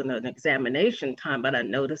really wasn't an examination time, but I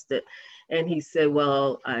noticed it. And he said,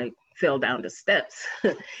 well, I fell down the steps.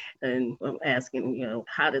 And I'm asking,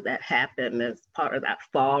 how did that happen as part of that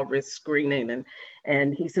fall risk screening?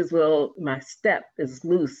 And he says, well, my step is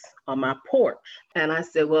loose on my porch. And I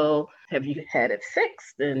said, well, have you had it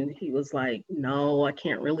fixed? And he was like, no, I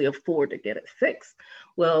can't really afford to get it fixed.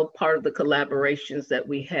 Well, part of the collaborations that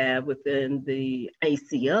we have within the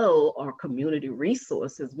ACO are community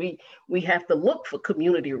resources. We have to look for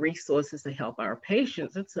community resources to help our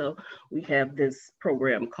patients. And so we have this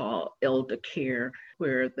program called Elder Care,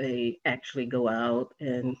 where they actually go out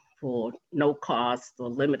and for no cost or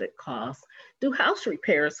limited cost, do house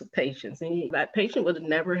repairs for patients. And that patient would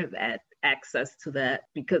never have had access to that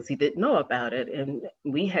because he didn't know about it. And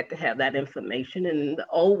we had to have that information. And the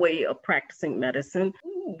old way of practicing medicine,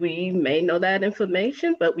 we may know that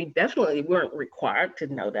information, but we definitely weren't required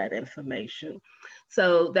to know that information.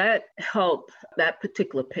 So that helped that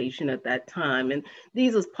particular patient at that time. And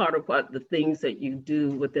these is part of what the things that you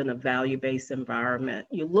do within a value-based environment.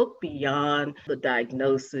 You look beyond the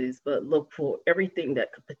diagnosis, but look for everything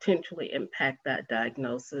that could potentially impact that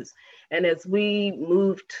diagnosis. And as we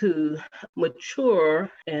move to mature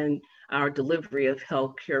in our delivery of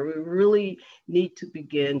healthcare, we really need to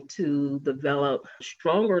begin to develop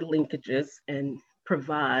stronger linkages and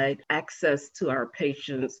provide access to our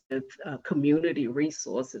patients with community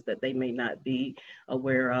resources that they may not be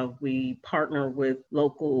aware of. We partner with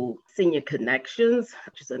local Senior Connections,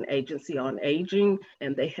 which is an agency on aging,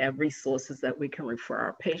 and they have resources that we can refer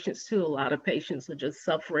our patients to. A lot of patients are just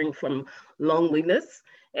suffering from loneliness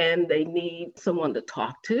and they need someone to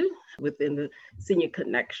talk to. Within the Senior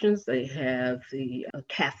Connections, they have the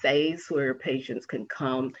cafes where patients can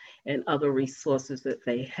come and other resources that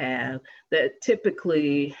they have that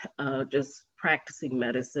typically just practicing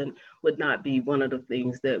medicine would not be one of the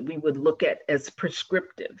things that we would look at as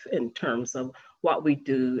prescriptive in terms of what we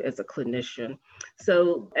do as a clinician.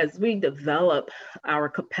 So as we develop our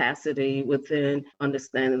capacity within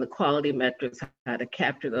understanding the quality metrics, how to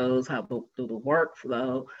capture those, how to do the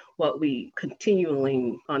workflow, what we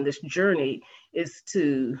continually on this journey is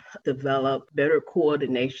to develop better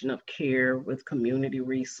coordination of care with community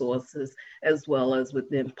resources, as well as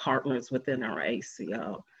within partners within our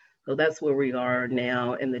ACO. So that's where we are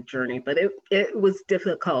now in the journey. But it was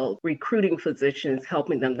difficult recruiting physicians,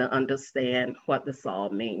 helping them to understand what this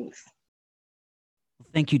all means.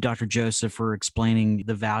 Thank you, Dr. Joseph, for explaining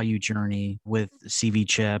the value journey with CV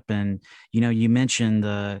Chip. And, you mentioned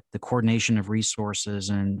the coordination of resources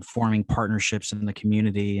and forming partnerships in the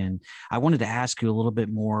community. And I wanted to ask you a little bit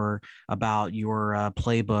more about your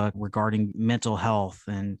playbook regarding mental health.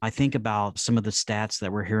 And I think about some of the stats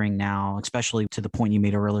that we're hearing now, especially to the point you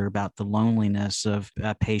made earlier about the loneliness of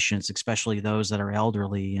patients, especially those that are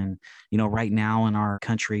elderly. And, right now in our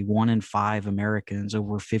country, 1 in 5 Americans,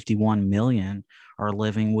 over 51 million, are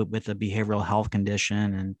living with a behavioral health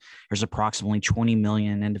condition. And there's approximately 20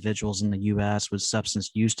 million individuals in the US with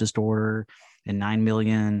substance use disorder and 9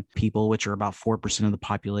 million people, which are about 4% of the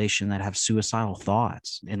population, that have suicidal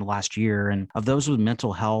thoughts in the last year. And of those with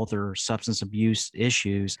mental health or substance abuse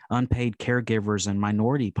issues, unpaid caregivers and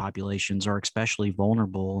minority populations are especially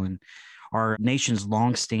vulnerable. And our nation's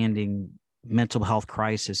longstanding mental health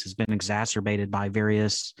crisis has been exacerbated by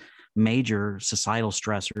various major societal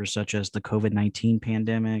stressors such as the COVID-19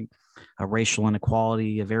 pandemic, racial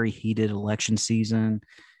inequality, a very heated election season.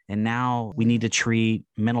 And now we need to treat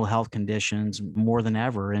mental health conditions more than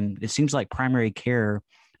ever. And it seems like primary care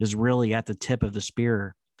is really at the tip of the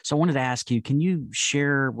spear. So I wanted to ask you, can you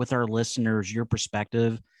share with our listeners your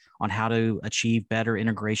perspective on how to achieve better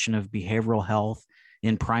integration of behavioral health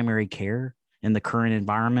in primary care in the current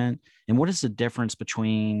environment? And what is the difference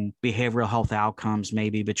between behavioral health outcomes,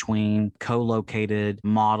 maybe between co-located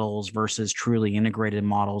models versus truly integrated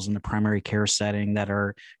models in the primary care setting that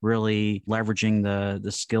are really leveraging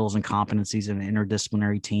the skills and competencies of an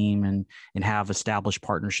interdisciplinary team and have established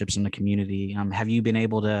partnerships in the community? Have you been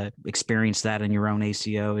able to experience that in your own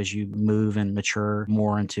ACO as you move and mature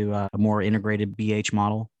more into a more integrated BH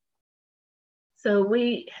model? So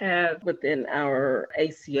we have within our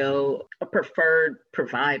ACO a preferred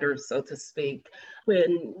provider, so to speak.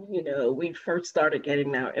 When, we first started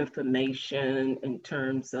getting our information in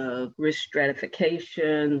terms of risk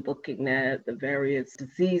stratification, looking at the various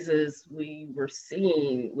diseases we were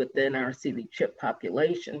seeing within our CV chip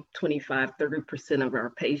population, 25-30% of our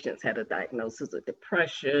patients had a diagnosis of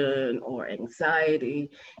depression or anxiety.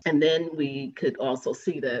 And then we could also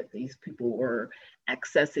see that these people were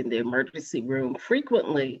accessing the emergency room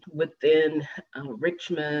frequently within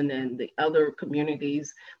Richmond and the other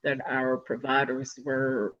communities that our providers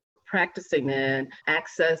were practicing in.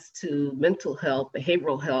 Access to mental health,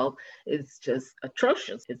 behavioral health is just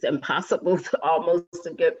atrocious. It's impossible to almost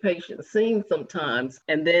to get patients seen sometimes.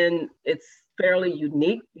 And then it's fairly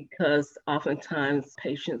unique because oftentimes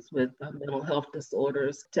patients with mental health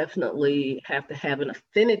disorders definitely have to have an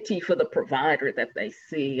affinity for the provider that they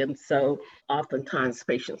see. And so oftentimes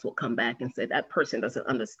patients will come back and say, that person doesn't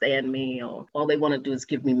understand me, or all they want to do is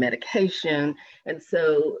give me medication. And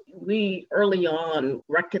so we early on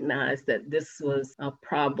recognized that this was a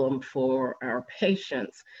problem for our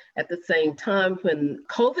patients. At the same time, when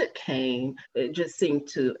COVID came, it just seemed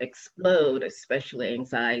to explode, especially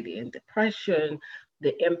anxiety and depression,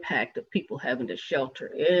 the impact of people having to shelter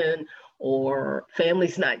in or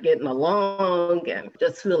families not getting along and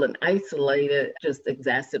just feeling isolated just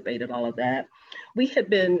exacerbated all of that. We had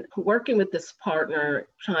been working with this partner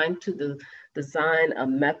trying to design a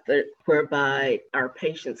method whereby our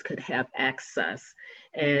patients could have access.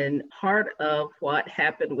 And part of what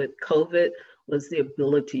happened with COVID was the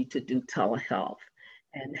ability to do telehealth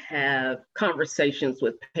and have conversations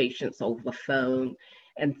with patients over the phone.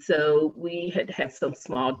 And so we had some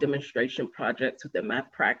small demonstration projects within my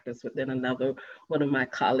practice, within another one of my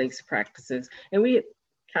colleagues' practices, and we had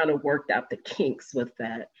kind of worked out the kinks with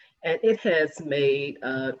that. And it has made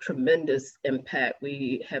a tremendous impact.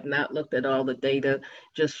 We have not looked at all the data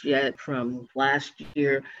just yet from last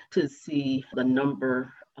year to see the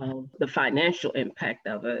number of the financial impact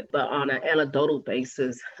of it. But on an anecdotal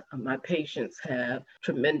basis, my patients have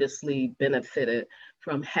tremendously benefited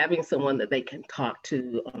from having someone that they can talk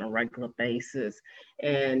to on a regular basis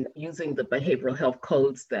and using the behavioral health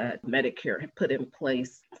codes that Medicare had put in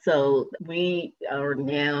place. So we are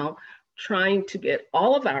now trying to get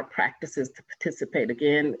all of our practices to participate.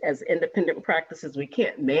 Again, as independent practices, we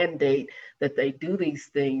can't mandate that they do these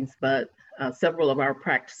things, but several of our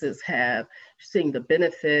practices have seen the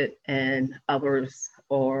benefit, and others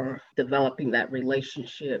are developing that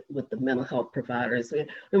relationship with the mental health providers. And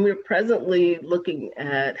we're presently looking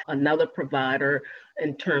at another provider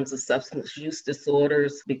in terms of substance use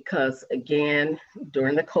disorders, because again,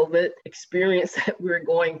 during the COVID experience that we're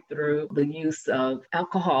going through, the use of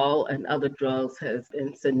alcohol and other drugs has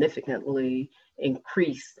been significantly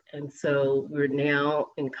increased. And so we're now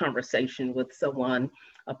in conversation with someone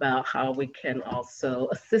about how we can also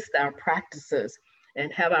assist our practices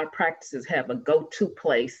and have our practices have a go-to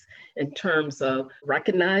place in terms of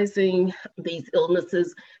recognizing these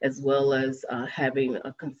illnesses, as well as having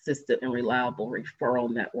a consistent and reliable referral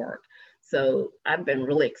network. So I've been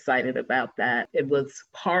really excited about that. It was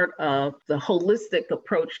part of the holistic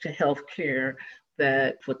approach to healthcare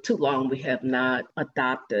that for too long we have not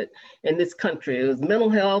adopted in this country. It was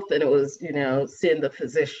mental health and it was, seeing the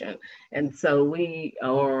physician. And so we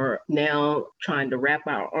are now trying to wrap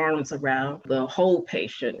our arms around the whole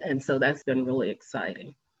patient. And so that's been really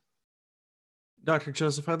exciting. Dr.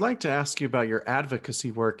 Joseph, I'd like to ask you about your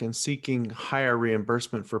advocacy work in seeking higher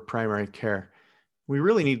reimbursement for primary care. We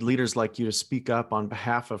really need leaders like you to speak up on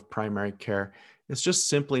behalf of primary care. It's just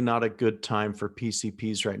simply not a good time for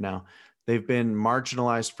PCPs right now. They've been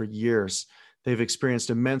marginalized for years. They've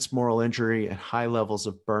experienced immense moral injury and high levels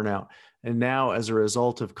of burnout. And now, as a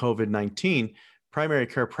result of COVID-19, primary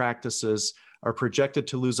care practices are projected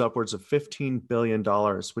to lose upwards of $15 billion,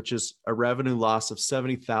 which is a revenue loss of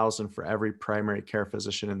 $70,000 for every primary care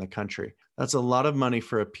physician in the country. That's a lot of money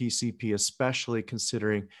for a PCP, especially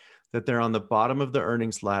considering that they're on the bottom of the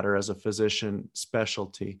earnings ladder as a physician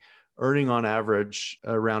specialty, earning on average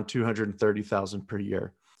around $230,000 per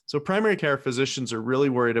year. So primary care physicians are really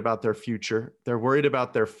worried about their future. They're worried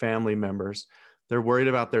about their family members. They're worried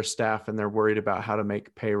about their staff, and they're worried about how to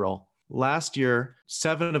make payroll. Last year,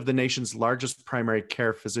 7 of the nation's largest primary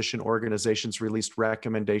care physician organizations released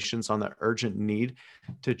recommendations on the urgent need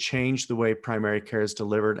to change the way primary care is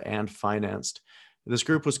delivered and financed. This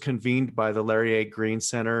group was convened by the Larry A. Green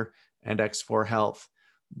Center and X4 Health,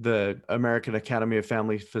 the American Academy of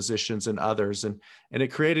Family Physicians, and others. And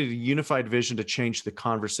it created a unified vision to change the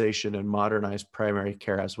conversation and modernize primary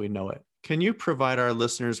care as we know it. Can you provide our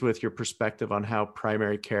listeners with your perspective on how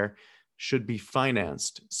primary care should be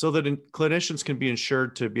financed so that clinicians can be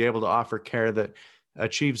ensured to be able to offer care that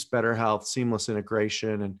achieves better health, seamless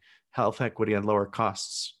integration, and health equity and lower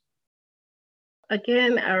costs?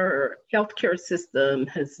 Again, our healthcare system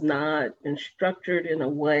has not been structured in a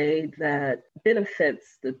way that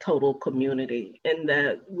benefits the total community, in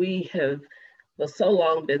that we have for so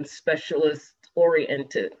long been specialist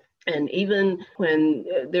oriented. And even when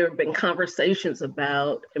there have been conversations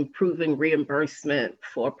about improving reimbursement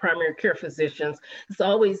for primary care physicians, it's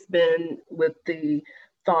always been with the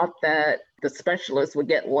thought that the specialists would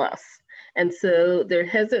get less. And so there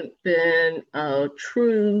hasn't been a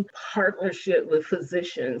true partnership with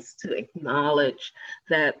physicians to acknowledge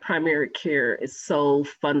that primary care is so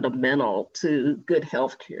fundamental to good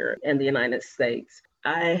health care in the United States.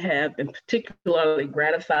 I have been particularly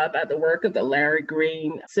gratified by the work of the Larry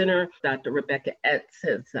Green Center. Dr. Rebecca Etz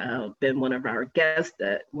has been one of our guests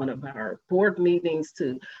at one of our board meetings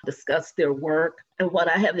to discuss their work. And what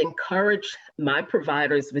I have encouraged my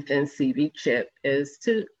providers within CV-CHIP is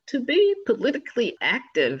to be politically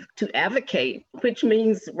active, to advocate, which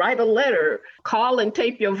means write a letter, call and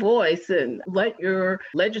tape your voice, and let your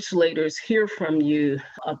legislators hear from you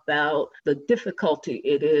about the difficulty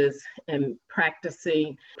it is in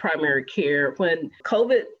practicing primary care. When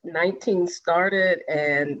COVID-19 started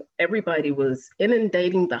and everybody was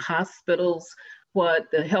inundating the hospitals,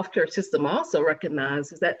 what the healthcare system also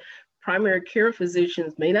recognized is that primary care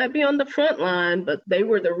physicians may not be on the front line, but they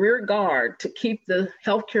were the rear guard to keep the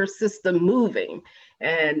healthcare system moving.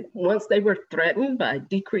 And once they were threatened by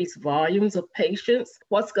decreased volumes of patients,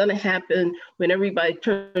 what's going to happen when everybody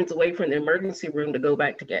turns away from the emergency room to go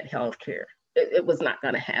back to get healthcare? It was not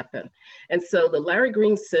going to happen. And so the Larry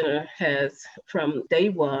Green Center has, from day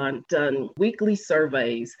one, done weekly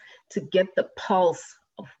surveys to get the pulse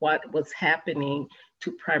of what was happening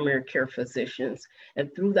to primary care physicians.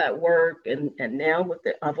 And through that work, and now with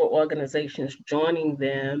the other organizations joining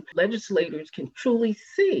them, legislators can truly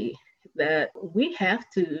see that we have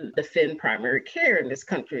to defend primary care in this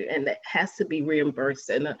country, and that has to be reimbursed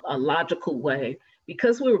in a logical way.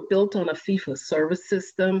 Because we were built on a fee-for-service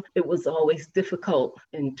system, it was always difficult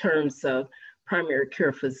in terms of primary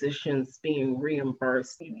care physicians being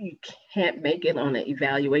reimbursed. You can't make it on an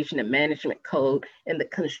evaluation and management code in the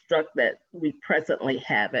construct that we presently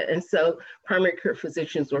have it. And so primary care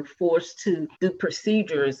physicians were forced to do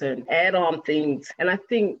procedures and add on things. And I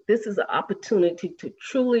think this is an opportunity to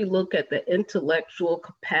truly look at the intellectual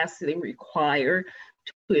capacity required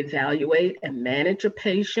to evaluate and manage a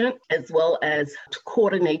patient, as well as to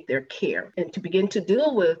coordinate their care and to begin to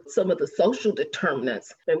deal with some of the social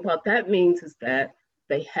determinants. And what that means is that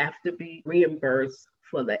they have to be reimbursed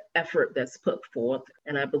for the effort that's put forth.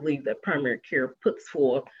 And I believe that primary care puts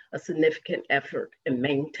forth a significant effort in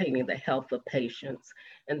maintaining the health of patients.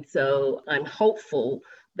 And so I'm hopeful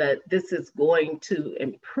that this is going to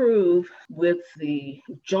improve with the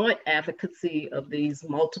joint advocacy of these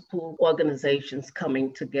multiple organizations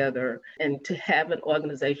coming together, and to have an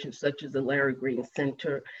organization such as the Larry Green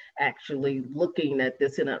Center actually looking at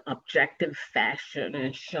this in an objective fashion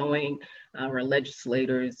and showing our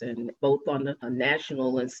legislators, and both on the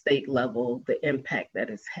national and state level, the impact that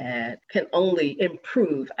it's had can only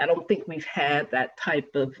improve. I don't think we've had that type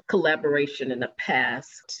of collaboration in the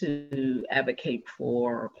past to advocate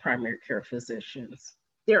for primary care physicians.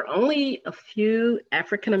 There are only a few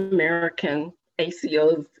African American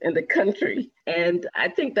ACOs in the country. And I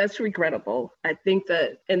think that's regrettable. I think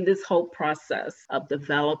that in this whole process of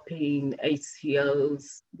developing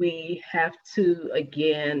ACOs, we have to,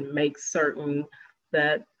 again, make certain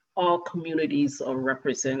that all communities are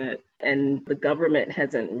represented. And the government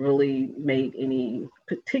hasn't really made any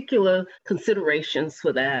particular considerations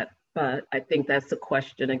for that. But I think that's a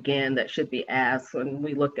question, again, that should be asked when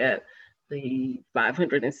we look at the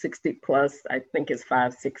 560 plus, I think it's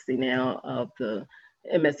 560 now, of the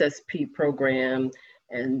MSSP program.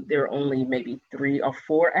 And there are only maybe 3 or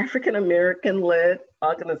 4 African-American-led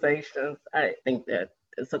organizations. I think that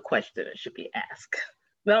is a question that should be asked.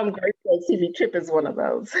 But I'm grateful CV-CHIP is one of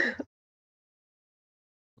those.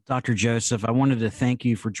 Dr. Joseph, I wanted to thank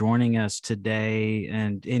you for joining us today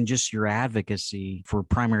and in just your advocacy for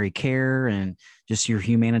primary care and just your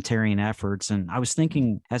humanitarian efforts. And I was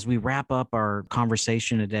thinking, as we wrap up our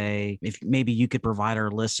conversation today, if maybe you could provide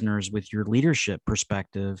our listeners with your leadership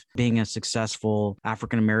perspective, being a successful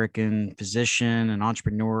African-American physician, an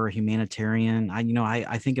entrepreneur, humanitarian.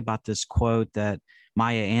 I think about this quote that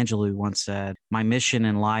Maya Angelou once said, "My mission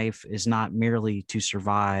in life is not merely to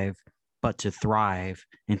survive, but to thrive,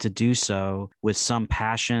 and to do so with some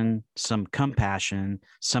passion, some compassion,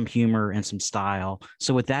 some humor, and some style."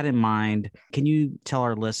 So with that in mind, can you tell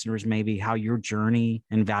our listeners maybe how your journey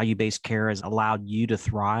in value-based care has allowed you to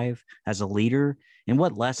thrive as a leader? And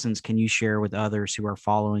what lessons can you share with others who are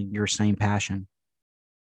following your same passion?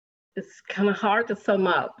 It's kind of hard to sum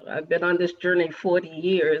up. I've been on this journey 40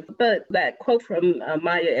 years, but that quote from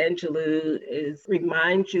Maya Angelou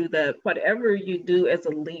reminds you that whatever you do as a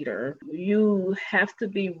leader, you have to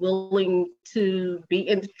be willing to be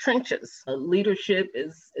in the trenches. Leadership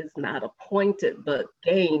is not appointed, but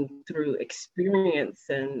gained through experience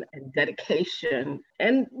and dedication,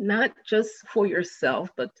 and not just for yourself,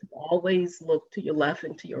 but to always look to your left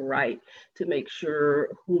and to your right to make sure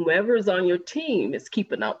whomever's on your team is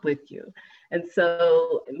keeping up with you. And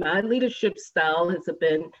so my leadership style has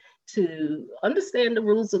been to understand the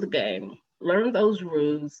rules of the game, learn those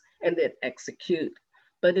rules, and then execute.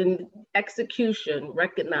 But in execution,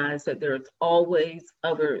 recognize that there's always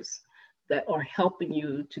others that are helping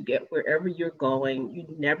you to get wherever you're going. You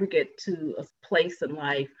never get to a place in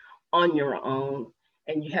life on your own,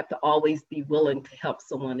 and you have to always be willing to help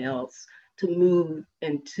someone else to move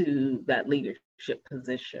into that leadership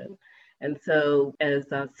position. And so as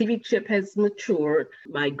CV Chip has matured,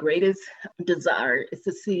 my greatest desire is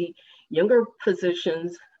to see younger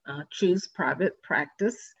physicians choose private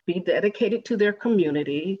practice, be dedicated to their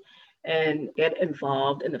community, and get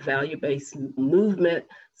involved in the value-based movement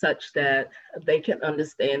such that they can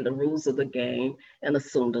understand the rules of the game and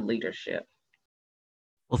assume the leadership.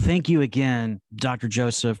 Well, thank you again, Dr.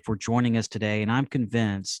 Joseph, for joining us today. And I'm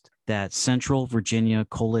convinced that Central Virginia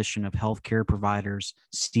Coalition of Healthcare Providers,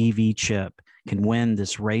 CV Chip, can win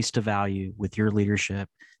this race to value with your leadership.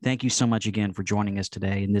 Thank you so much again for joining us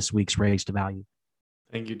today in this week's Race to Value.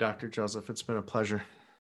 Thank you, Dr. Joseph. It's been a pleasure.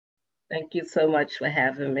 Thank you so much for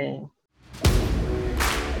having me.